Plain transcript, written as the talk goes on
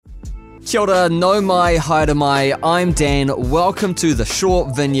Kia ora, no mai, haere mai, I'm Dan. Welcome to the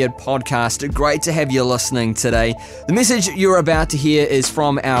Short Vineyard Podcast. Great to have you listening today. The message you're about to hear is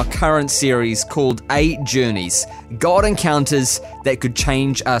from our current series called 8 Journeys, God Encounters that could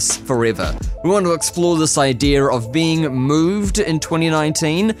change us forever. We want to explore this idea of being moved in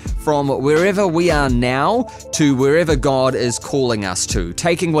 2019 from wherever we are now to wherever God is calling us to,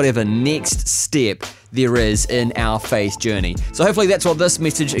 taking whatever next step there is in our faith journey. So hopefully that's what this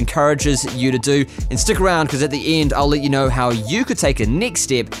message encourages you to do. And stick around, because at the end I'll let you know how you could take a next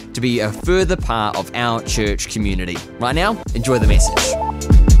step to be a further part of our church community. Right now, enjoy the message.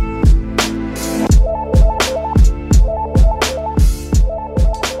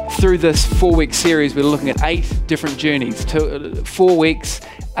 Through this 4-week series, we're looking at 8 different journeys. 4 weeks,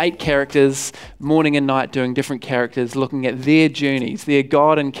 8 characters, morning and night doing different characters, looking at their journeys, their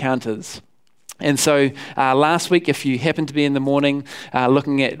God encounters. And so last week, if you happened to be in the morning,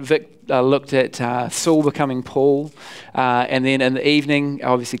 looking at Vic, looked at Saul becoming Paul, and then in the evening,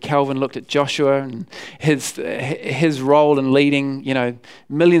 obviously Calvin looked at Joshua and his role in leading,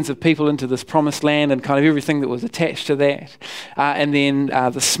 millions of people into this promised land and kind of everything that was attached to that. And then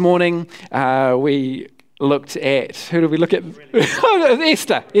this morning we looked at, who did we look at?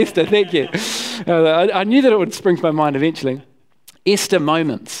 Esther, thank you. I knew that it would spring to my mind eventually. Esther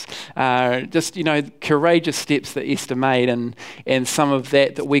moments, courageous steps that Esther made, and some of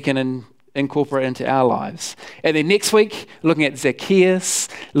that we can incorporate into our lives. And then next week, looking at Zacchaeus,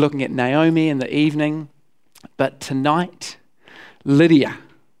 looking at Naomi in the evening. But tonight, Lydia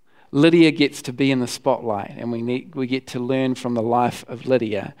gets to be in the spotlight, and we get to learn from the life of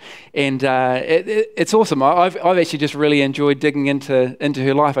Lydia, and it's awesome. I've actually just really enjoyed digging into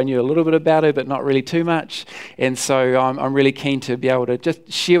her life. I knew a little bit about her, but not really too much, and so I'm really keen to be able to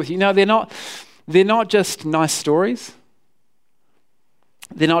just share with you. They're not just nice stories.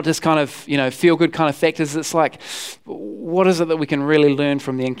 They're not just kind of feel good kind of factors. It's like, what is it that we can really learn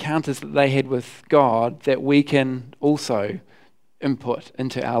from the encounters that they had with God that we can also input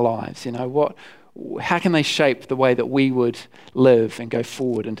into our lives? How can they shape the way that we would live and go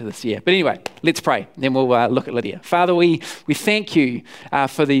forward into this year? But anyway, let's pray, then we'll look at Lydia. Father, we thank you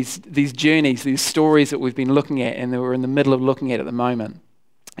for these journeys, these stories that we've been looking at and that we're in the middle of looking at the moment.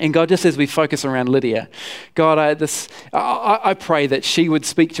 And God, just as we focus around Lydia, God, I pray that she would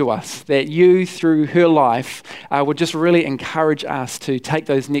speak to us, that you, through her life, would just really encourage us to take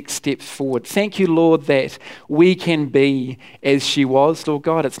those next steps forward. Thank you, Lord, that we can be as she was, Lord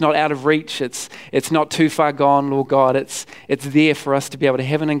God. It's not out of reach. It's not too far gone, Lord God. It's there for us to be able to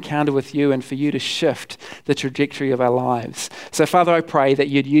have an encounter with you and for you to shift the trajectory of our lives. So, Father, I pray that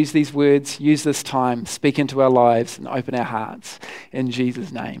you'd use these words, use this time, speak into our lives and open our hearts. In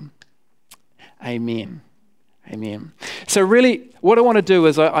Jesus' name. Amen. So really, what I want to do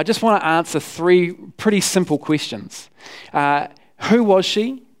is I just want to answer 3 pretty simple questions. Who was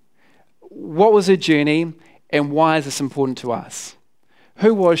she? What was her journey? And why is this important to us?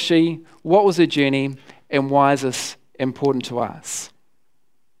 Who was she? What was her journey? And why is this important to us?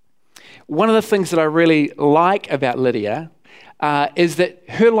 One of the things that I really like about Lydia is that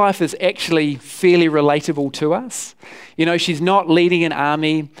her life is actually fairly relatable to us. She's not leading an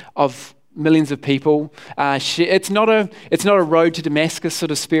army of millions of people. It's not a road to Damascus sort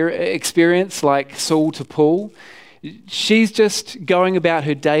of experience like Saul to Paul. She's just going about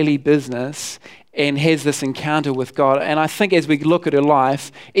her daily business and has this encounter with God. And I think as we look at her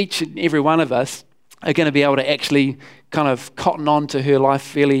life, each and every one of us are going to be able to actually kind of cotton on to her life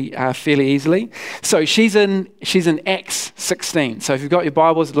fairly easily. So she's in Acts 16. So if you've got your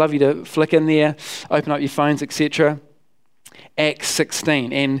Bibles, I'd love you to flick in there, open up your phones, etc. Acts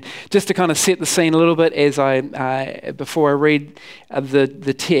 16. And just to kind of set the scene a little bit as before I read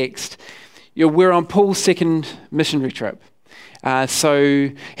the text, we're on Paul's second missionary trip. So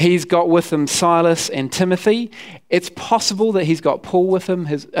he's got with him Silas and Timothy. It's possible that he's got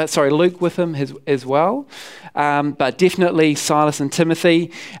Luke with him as well. But definitely Silas and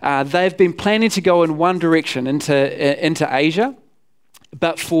Timothy. They've been planning to go in one direction into Asia.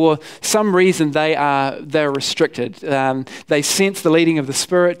 But for some reason, they're restricted. They sense the leading of the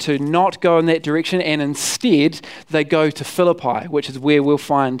Spirit to not go in that direction, and instead they go to Philippi, which is where we'll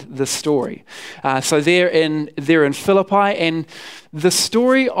find this story. So they're in Philippi, and the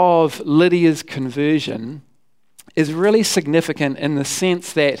story of Lydia's conversion is really significant in the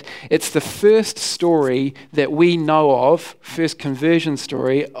sense that it's the first story that we know of, first conversion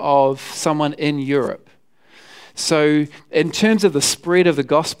story of someone in Europe. So in terms of the spread of the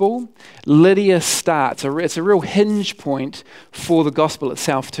gospel, Lydia starts, it's a real hinge point for the gospel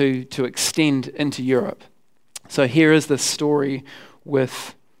itself to extend into Europe. So here is the story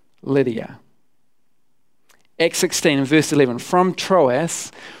with Lydia. Acts 16 and verse 11. From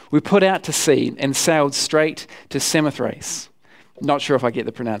Troas, we put out to sea and sailed straight to Samothrace. Not sure if I get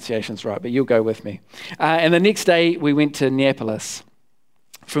the pronunciations right, but you'll go with me. And the next day, we went to Neapolis.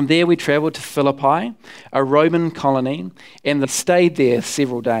 From there, we travelled to Philippi, a Roman colony, and stayed there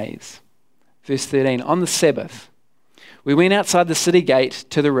several days. Verse 13. On the Sabbath, we went outside the city gate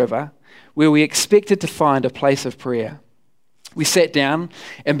to the river, where we expected to find a place of prayer. We sat down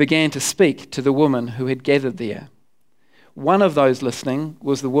and began to speak to the woman who had gathered there. One of those listening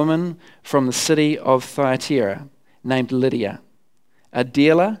was the woman from the city of Thyatira named Lydia, a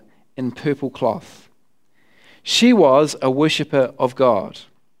dealer in purple cloth. She was a worshipper of God.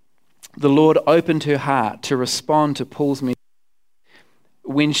 The Lord opened her heart to respond to Paul's message.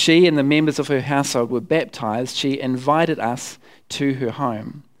 When she and the members of her household were baptized, she invited us to her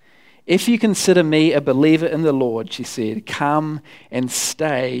home. If you consider me a believer in the Lord, she said, come and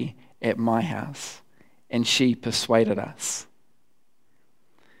stay at my house. And she persuaded us.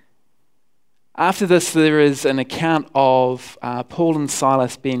 After this, there is an account of Paul and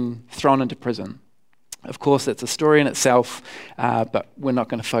Silas being thrown into prison. Of course, it's a story in itself, but we're not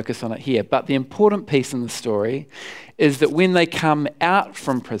going to focus on it here. But the important piece in the story is that when they come out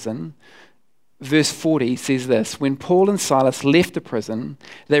from prison, verse 40 says this, when Paul and Silas left the prison,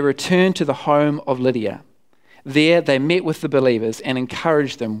 they returned to the home of Lydia. There they met with the believers and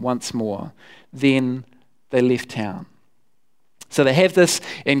encouraged them once more. Then they left town. So they have this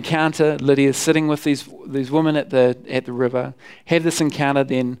encounter. Lydia's sitting with these women at the river, have this encounter,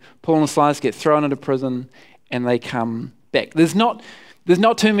 then Paul and Silas get thrown into prison and they come back. There's not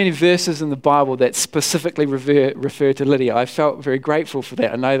too many verses in the Bible that specifically refer to Lydia. I felt very grateful for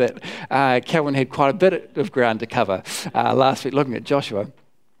that. I know that Calvin had quite a bit of ground to cover last week looking at Joshua.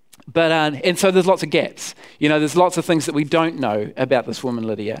 But and so there's lots of gaps. There's lots of things that we don't know about this woman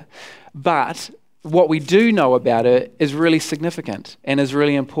Lydia. But what we do know about her is really significant and is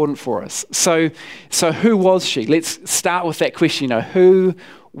really important for us. So who was she? Let's start with that question. Who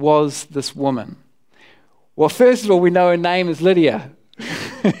was this woman? Well, first of all, we know her name is Lydia.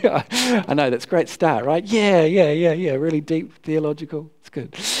 I know, that's a great start, right? Yeah, really deep theological. It's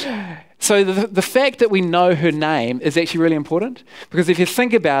good. So the fact that we know her name is actually really important, because if you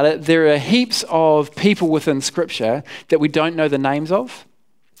think about it, there are heaps of people within Scripture that we don't know the names of.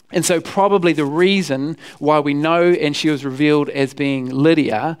 And so probably the reason why we know and she was revealed as being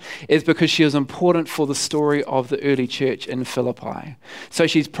Lydia is because she was important for the story of the early church in Philippi. So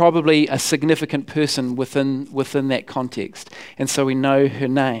she's probably a significant person within that context. And so we know her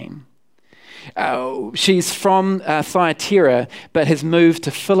name. She's from Thyatira, but has moved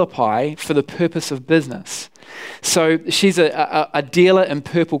to Philippi for the purpose of business. So she's a dealer in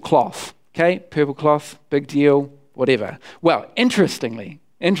purple cloth. Okay, purple cloth, big deal, whatever. Well,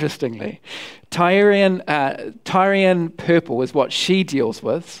 Interestingly, Tyrian purple is what she deals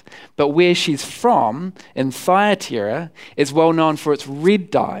with, but where she's from, in Thyatira, is well known for its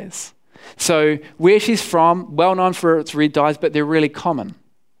red dyes. So where she's from, well known for its red dyes, but they're really common.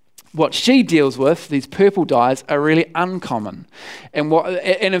 What she deals with, these purple dyes, are really uncommon. And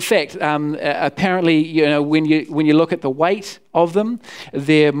in fact, apparently, when you look at the weight of them,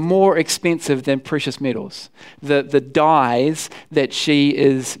 they're more expensive than precious metals. The dyes that she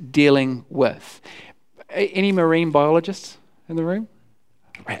is dealing with. Any marine biologists in the room?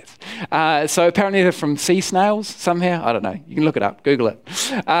 Rats. So apparently they're from sea snails somehow. I don't know. You can look it up. Google it.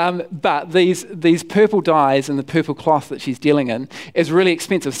 But these purple dyes and the purple cloth that she's dealing in is really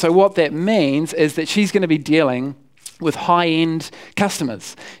expensive. So what that means is that she's going to be dealing with high-end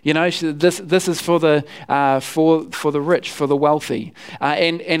customers. This is for the rich, for the wealthy,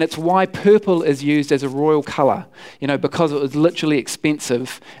 and it's why purple is used as a royal color. Because it was literally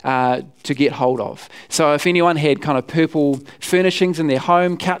expensive to get hold of. So if anyone had kind of purple furnishings in their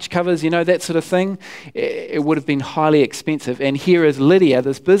home, couch covers, that sort of thing, it would have been highly expensive. And here is Lydia,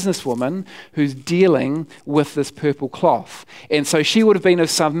 this businesswoman, who's dealing with this purple cloth. And so she would have been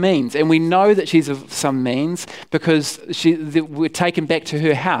of some means, and we know that she's of some means because we're taken back to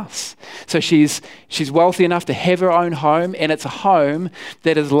her house. So she's wealthy enough to have her own home, and it's a home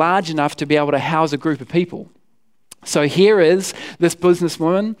that is large enough to be able to house a group of people. So here is this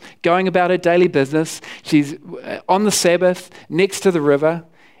businesswoman going about her daily business. She's on the Sabbath next to the river,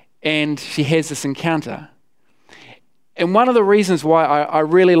 and she has this encounter. And one of the reasons why I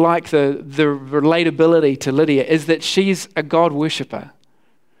really like the relatability to Lydia is that she's a God worshipper.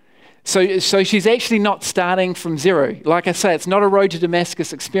 So she's actually not starting from zero. Like I say, it's not a road to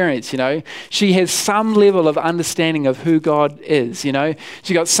Damascus experience, She has some level of understanding of who God is,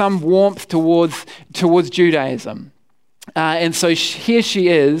 She got some warmth towards Judaism. And so here she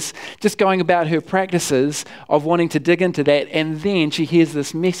is, just going about her practices of wanting to dig into that, and then she hears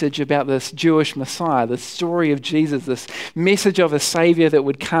this message about this Jewish Messiah, the story of Jesus, this message of a Savior that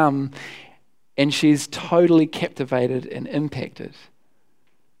would come, and she's totally captivated and impacted.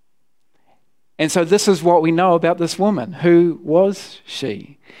 And so this is what we know about this woman. Who was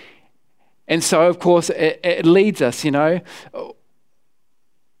she? And so, of course, it leads us,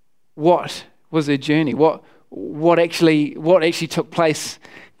 what was her journey? What actually took place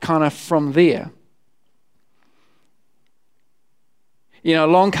kind of from there?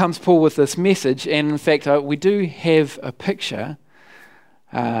 Along comes Paul with this message, and in fact, we do have a picture.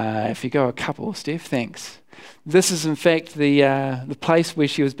 If you go a couple, Steph, thanks. This is, in fact, the place where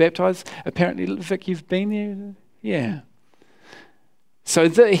she was baptized. Apparently, Vic, you've been there? Yeah. So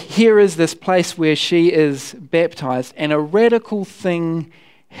here is this place where she is baptized, and a radical thing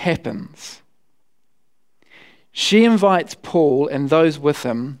happens. She invites Paul and those with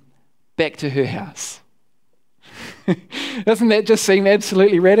him back to her house. Doesn't that just seem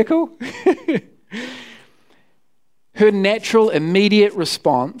absolutely radical? Her natural, immediate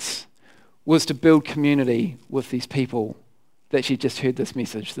response was to build community with these people that she just heard this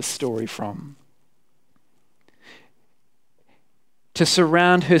message, this story from. To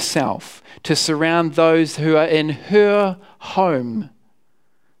surround herself, to surround those who are in her home,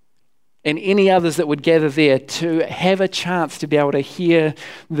 and any others that would gather there, to have a chance to be able to hear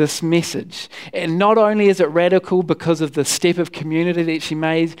this message. And not only is it radical because of the step of community that she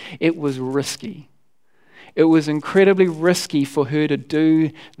made, it was risky. It was incredibly risky for her to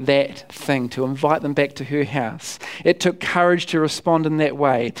do that thing, to invite them back to her house. It took courage to respond in that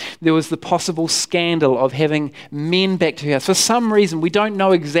way. There was the possible scandal of having men back to her house. For some reason, we don't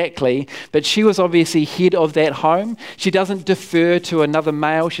know exactly, but she was obviously head of that home. She doesn't defer to another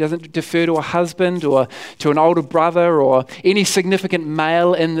male. She doesn't defer to a husband or to an older brother or any significant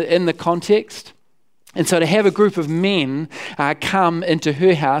male in the context. And so to have a group of men come into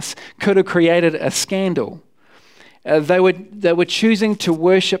her house could have created a scandal. They were choosing to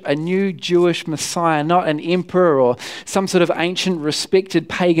worship a new Jewish Messiah, not an emperor or some sort of ancient respected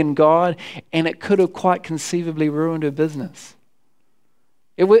pagan god, and it could have quite conceivably ruined her business.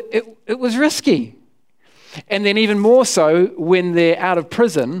 It was risky. And then even more so when they're out of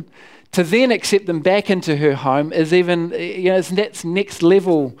prison, to then accept them back into her home is even, that's next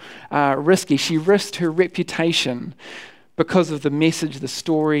level risky. She risked her reputation because of the message, the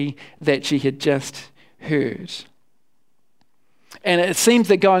story that she had just heard. And it seems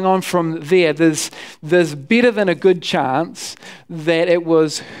that going on from there's better than a good chance that it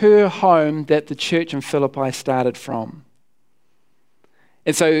was her home that the church in Philippi started from.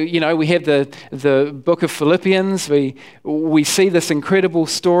 And so, we have the book of Philippians. We see this incredible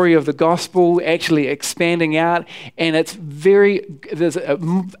story of the gospel actually expanding out, and there's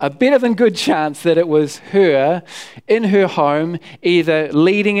a better than good chance that it was her in her home, either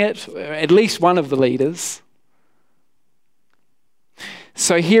leading it, at least one of the leaders.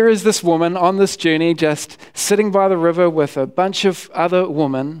 So here is this woman on this journey, just sitting by the river with a bunch of other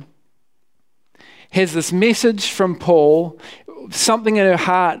women, has this message from Paul. Something in her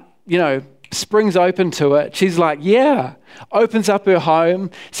heart, springs open to it. She's like, yeah, opens up her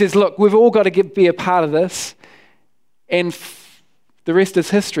home, says, look, we've all got to be a part of this. And the rest is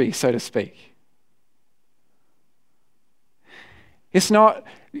history, so to speak. It's not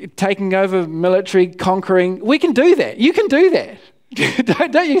taking over military, conquering. We can do that. You can do that.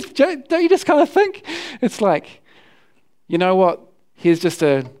 Don't you just kind of think? It's like, you know what? Here's just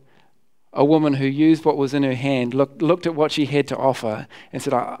a woman who used what was in her hand, looked at what she had to offer, and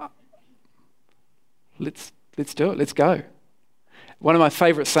said, let's do it, let's go. One of my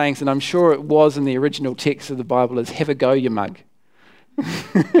favourite sayings, and I'm sure it was in the original text of the Bible, is have a go, you mug.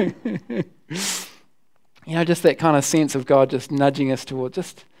 Just that kind of sense of God just nudging us toward,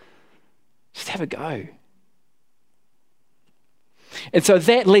 just have a go. And so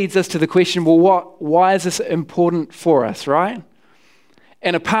that leads us to the question, well, why is this important for us, right?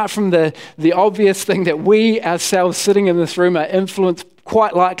 And apart from the obvious thing that we ourselves sitting in this room are influenced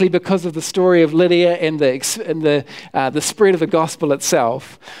quite likely because of the story of Lydia and the spread of the gospel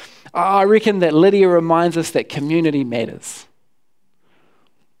itself, I reckon that Lydia reminds us that community matters.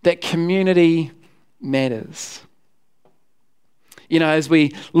 That community matters. As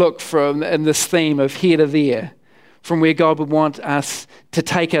we look in this theme of here to there, from where God would want us to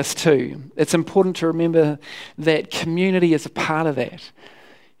take us to, it's important to remember that community is a part of that.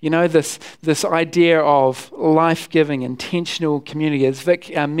 This idea of life-giving, intentional community, as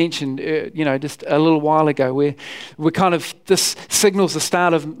Vic mentioned, just a little while ago, where we're this signals the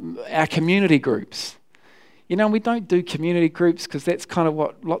start of our community groups. We don't do community groups because that's kind of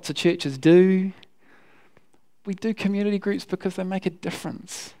what lots of churches do. We do community groups because they make a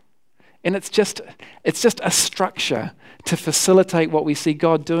difference. And it's just a structure to facilitate what we see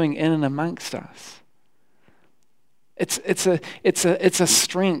God doing in and amongst us. It's a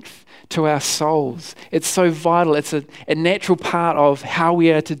strength to our souls. It's so vital. It's a natural part of how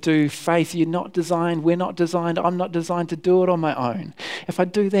we are to do faith. We're not designed, I'm not designed to do it on my own. If I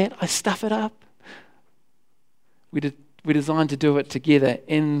do that, I stuff it up. We're designed to do it together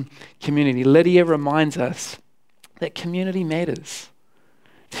in community. Lydia reminds us that community matters.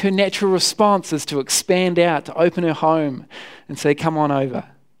 Her natural response is to expand out, to open her home and say, come on over.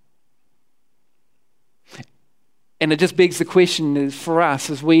 And it just begs the question is for us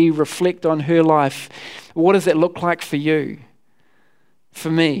as we reflect on her life, what does that look like for you?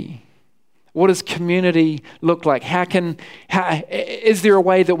 For me? What does community look like? Is there a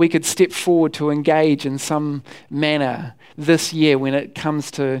way that we could step forward to engage in some manner this year when it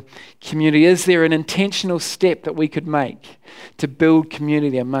comes to community? Is there an intentional step that we could make to build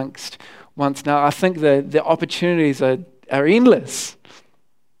community amongst once? Now, I think the opportunities are endless.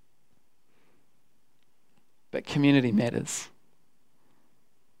 But community matters.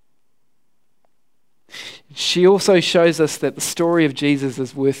 She also shows us that the story of Jesus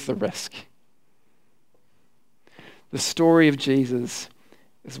is worth the risk. The story of Jesus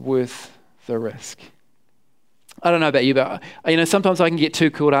is worth the risk. I don't know about you, but sometimes I can get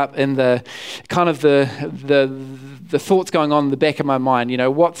too caught up in the kind of the thoughts going on in the back of my mind.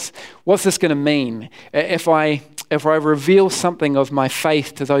 What's this going to mean if I reveal something of my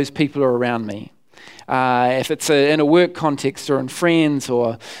faith to those people who are around me? If it's in a work context or in friends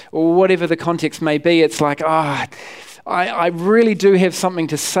or whatever the context may be, it's like, I really do have something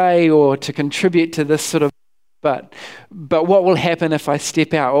to say or to contribute to this sort of. But what will happen if I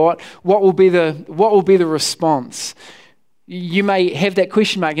step out? Or what will be the response? You may have that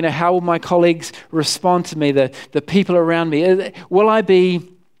question mark. How will my colleagues respond to me? The people around me. Will I be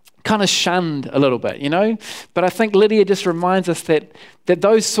kind of shunned a little bit, But I think Lydia just reminds us that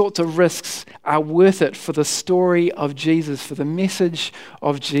those sorts of risks are worth it for the story of Jesus, for the message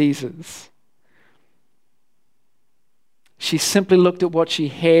of Jesus. She simply looked at what she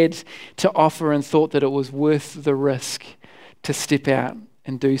had to offer and thought that it was worth the risk to step out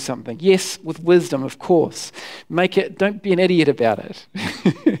and do something. Yes, with wisdom, of course. Don't be an idiot about it.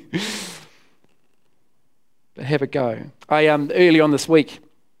 But have a go. Early on this week,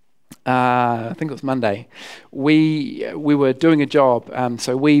 I think it was Monday, we were doing a job,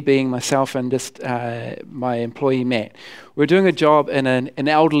 so we being myself and just my employee Matt, we were doing a job in an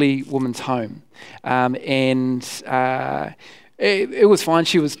elderly woman's home, and it was fine.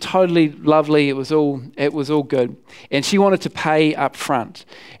 She was totally lovely. It was all good, and she wanted to pay up front,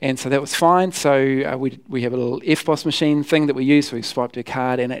 and so that was fine. So we have a little EFTPOS machine thing that we use, so we swiped her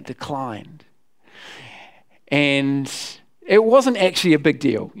card and it declined, and it wasn't actually a big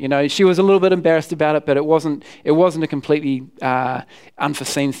deal. She was a little bit embarrassed about it, but it wasn't a completely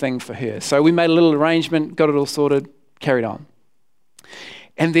unforeseen thing for her. So we made a little arrangement, got it all sorted, carried on.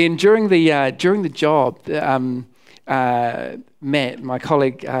 And then during the job, Matt, my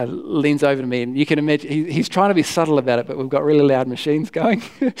colleague, leans over to me, and you can imagine he's trying to be subtle about it, but we've got really loud machines going.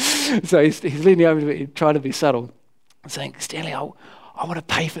 So he's leaning over to me, trying to be subtle, saying, "Stanley, I want to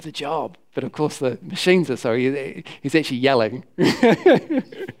pay for the job." But of course the machines are, so he's actually yelling. But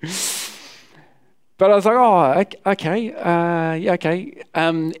I was like, okay, yeah, okay.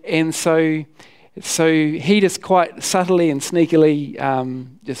 And so he just quite subtly and sneakily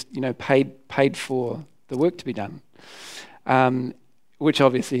paid for the work to be done. Which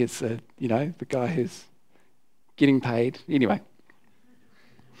obviously is, the guy who's getting paid. Anyway.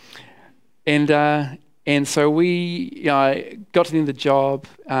 And so we got to the end of the job,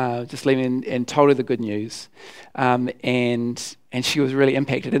 just leaving and told her the good news, and she was really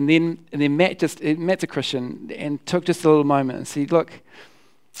impacted. And then Matt's a Christian and took just a little moment and said, "Look,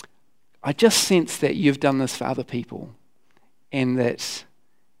 I just sense that you've done this for other people, and that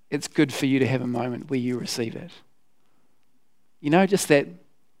it's good for you to have a moment where you receive it. Just that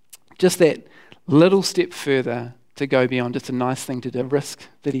little step further to go beyond just a nice thing to do, a risk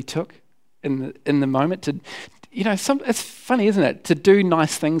that he took." In the moment, it's funny, isn't it? To do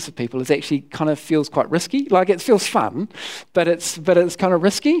nice things for people is actually kind of feels quite risky. Like it feels fun, but it's kind of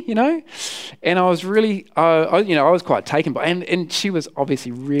risky, And I was really, I was quite taken by, and she was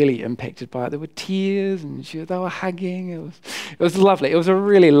obviously really impacted by it. There were tears, and they were hugging. It was lovely. It was a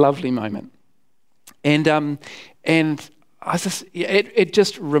really lovely moment, and I just, it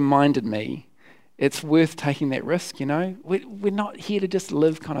just reminded me. It's worth taking that risk, We're not here to just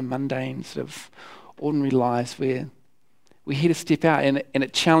live kind of mundane, sort of ordinary lives where we had to step out, and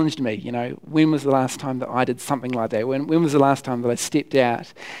it challenged me. When was the last time that I did something like that? When was the last time that I stepped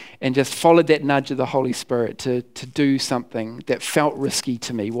out and just followed that nudge of the Holy Spirit to do something that felt risky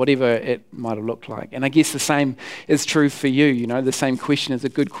to me, whatever it might have looked like? And I guess the same is true for you. The same question is a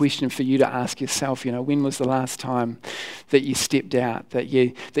good question for you to ask yourself. When was the last time that you stepped out, that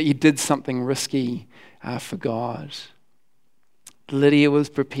you did something risky for God? Lydia was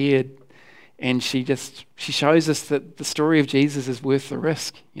prepared. And she shows us that the story of Jesus is worth the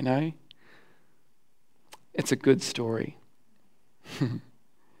risk, It's a good story.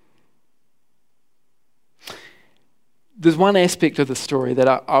 There's one aspect of the story that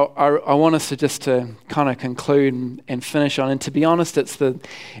I want us to kind of conclude and finish on. And to be honest, it's the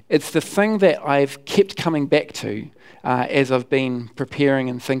thing that I've kept coming back to as I've been preparing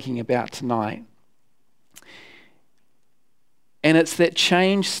and thinking about tonight. And it's that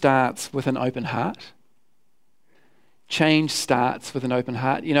change starts with an open heart. Change starts with an open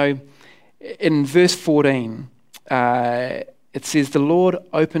heart. In verse 14, it says, the Lord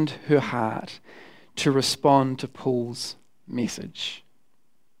opened her heart to respond to Paul's message.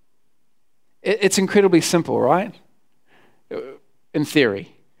 It's incredibly simple, right? In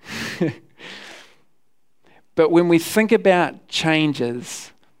theory. But when we think about changes,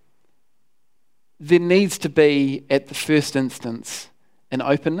 there needs to be, at the first instance, an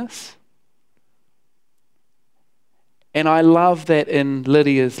openness. And I love that in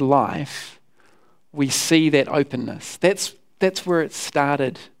Lydia's life, we see that openness. That's where it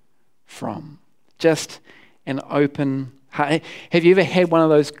started from. Just an open heart. Have you ever had one of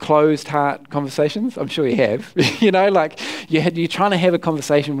those closed heart conversations? I'm sure you have. You're trying to have a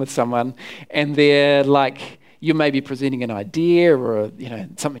conversation with someone and they're like, you may be presenting an idea or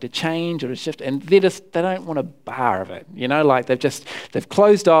something to change or to shift, and they don't want a bar of it. They've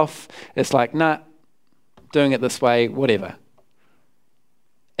closed off. It's like, nah, doing it this way, whatever.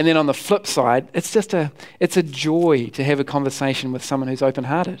 And then on the flip side, it's a joy to have a conversation with someone who's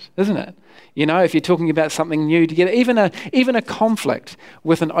open-hearted, isn't it? If you're talking about something new together, even a conflict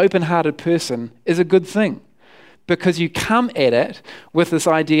with an open-hearted person is a good thing, because you come at it with this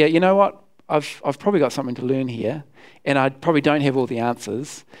idea, you know what? I've probably got something to learn here, and I probably don't have all the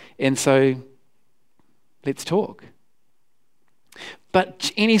answers, and so let's talk.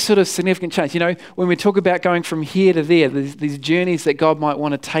 But any sort of significant change, when we talk about going from here to there, these journeys that God might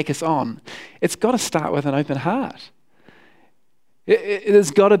want to take us on, it's got to start with an open heart.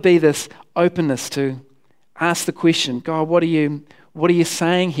 There's got to be this openness to ask the question, God, what are you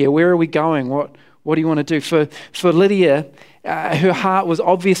saying here? Where are we going? What do you want to do? For Lydia, her heart was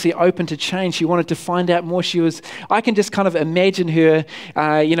obviously open to change. She wanted to find out more. I can just kind of imagine her,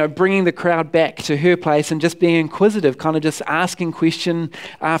 bringing the crowd back to her place and just being inquisitive, kind of just asking question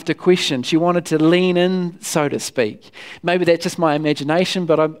after question. She wanted to lean in, so to speak. Maybe that's just my imagination,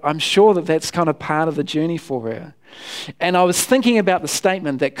 but I'm sure that that's kind of part of the journey for her. And I was thinking about the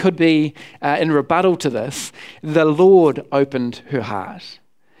statement that could be in rebuttal to this, the Lord opened her heart.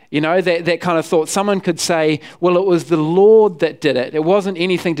 That kind of thought. Someone could say, well, it was the Lord that did it. It wasn't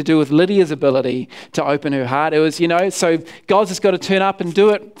anything to do with Lydia's ability to open her heart. It was, so God's just got to turn up and do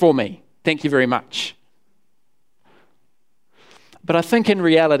it for me. Thank you very much. But I think in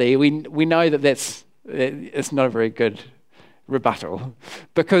reality, we know that it's not a very good rebuttal,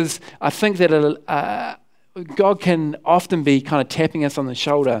 because I think that God can often be kind of tapping us on the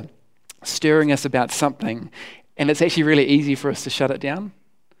shoulder, stirring us about something, and it's actually really easy for us to shut it down.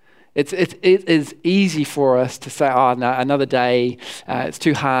 It is easy for us to say, oh, no, another day, it's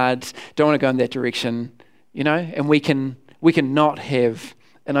too hard, don't want to go in that direction, and we can not have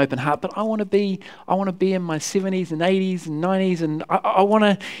an open heart. But I want to be in my 70s and 80s and 90s, and I want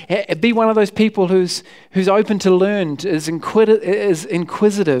to be one of those people who's open to learn, is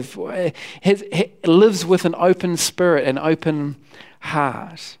inquisitive, lives with an open spirit, an open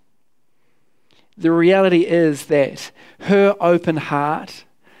heart. The reality is that her open heart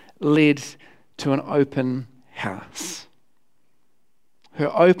led to an open house. Her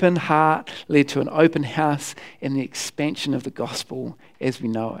open heart led to an open house in the expansion of the gospel as we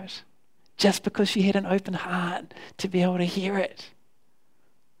know it. Just because she had an open heart to be able to hear it.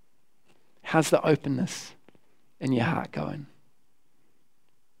 How's the openness in your heart going?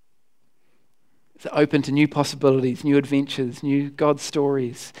 Is it open to new possibilities, new adventures, new God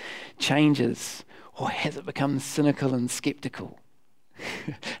stories, changes? Or has it become cynical and skeptical?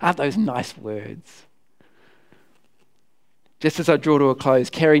 Aren't those nice words? Just as I draw to a close,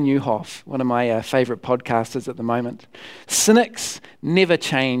 Carey Nieuwhof, one of my favourite podcasters at the moment, cynics never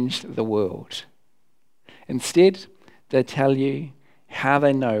change the world. Instead, they tell you how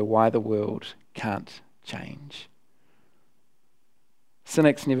they know why the world can't change.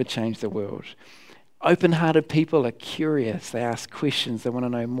 Cynics never change the world. Open-hearted people are curious. They ask questions. They want to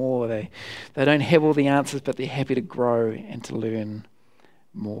know more. They don't have all the answers, but they're happy to grow and to learn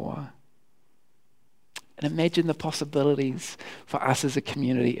more. And imagine the possibilities for us as a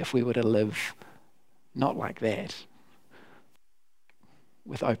community if we were to live not like that,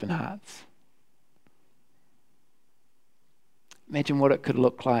 with open hearts. Imagine what it could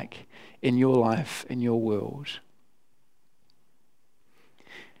look like in your life, in your world.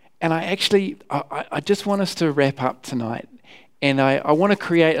 And I just want us to wrap up tonight, and I want to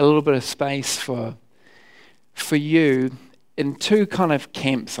create a little bit of space for you in two kind of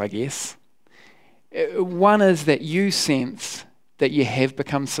camps, I guess. One is that you sense that you have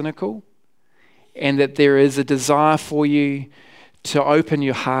become cynical, and that there is a desire for you to open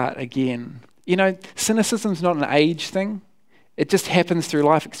your heart again. You know, cynicism's not an age thing. It just happens through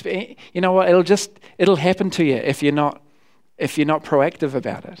life. You know what? It'll happen to you if you're not proactive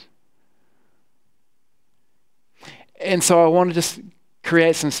about it. And so I want to just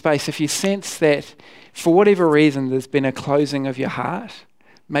create some space. If you sense that for whatever reason there's been a closing of your heart,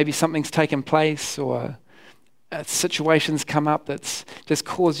 maybe something's taken place or a situation's come up that's just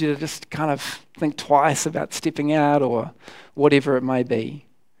caused you to just kind of think twice about stepping out or whatever it may be.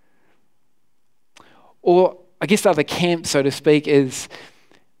 Or I guess the other camp, so to speak, is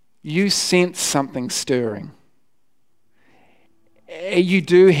you sense something stirring. You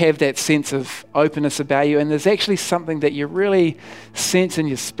do have that sense of openness about you, and there's actually something that you really sense in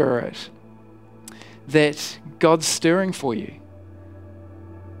your spirit that God's stirring for you.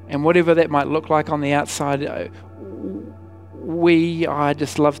 And whatever that might look like on the outside, I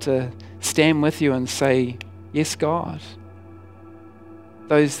just love to stand with you and say, yes, God.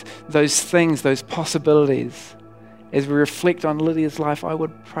 Those things, those possibilities, as we reflect on Lydia's life, I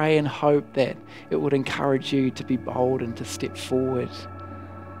would pray and hope that it would encourage you to be bold and to step forward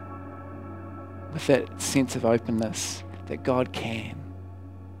with that sense of openness that God can.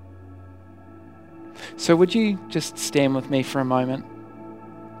 So would you just stand with me for a moment?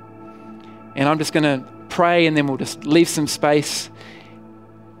 And I'm just going to pray, and then we'll just leave some space.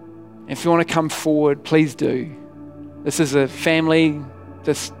 If you want to come forward, please do. This is a family,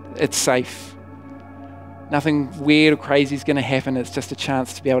 it's safe. Nothing weird or crazy is going to happen. It's just a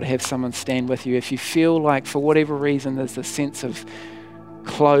chance to be able to have someone stand with you. If you feel like, for whatever reason, there's a sense of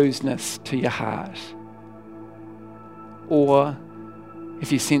closedness to your heart, or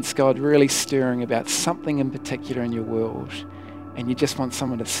if you sense God really stirring about something in particular in your world, and you just want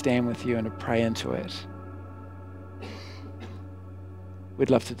someone to stand with you and to pray into it, we'd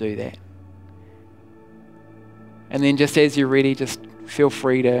love to do that. And then just as you're ready, just feel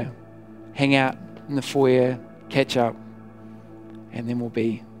free to hang out in the foyer, catch up, and then we'll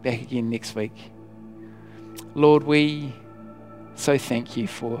be back again next week. Lord, we so thank you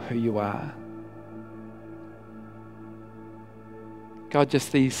for who you are. God,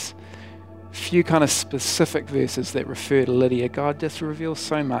 just these few kind of specific verses that refer to Lydia, God, just reveal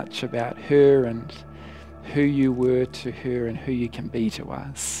so much about her and who you were to her and who you can be to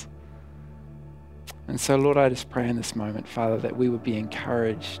us. And so, Lord, I just pray in this moment, Father, that we would be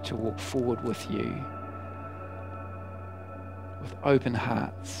encouraged to walk forward with you with open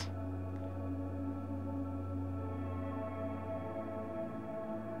hearts.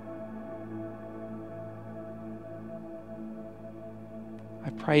 I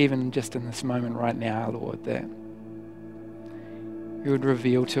pray even just in this moment right now, Lord, that you would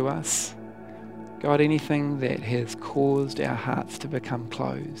reveal to us, God, anything that has caused our hearts to become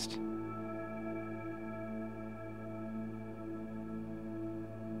closed.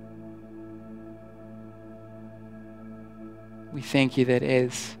 We thank you that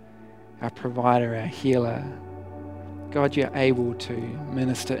as our provider, our healer, God, you're able to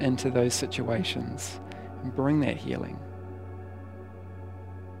minister into those situations and bring that healing.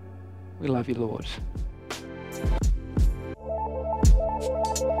 We love you, Lord.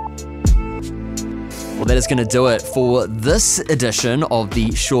 Well, that is going to do it for this edition of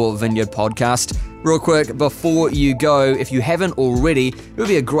the Shore Vineyard podcast. Real quick, before you go, if you haven't already, it would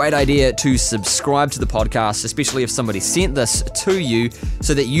be a great idea to subscribe to the podcast, especially if somebody sent this to you,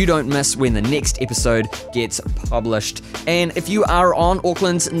 so that you don't miss when the next episode gets published. And if you are on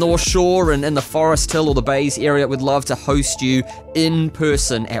Auckland's North Shore and in the Forest Hill or the Bays area, we'd love to host you in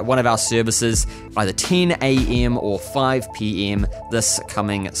person at one of our services, either 10 a.m. or 5 p.m. this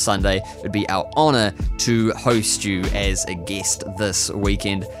coming Sunday. It would be our honor to host you as a guest this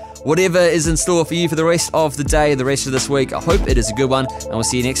weekend. Whatever is in store for you for the rest of the day, the rest of this week, I hope it is a good one, and we'll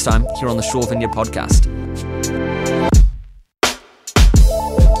see you next time here on the Shore Vineyard podcast.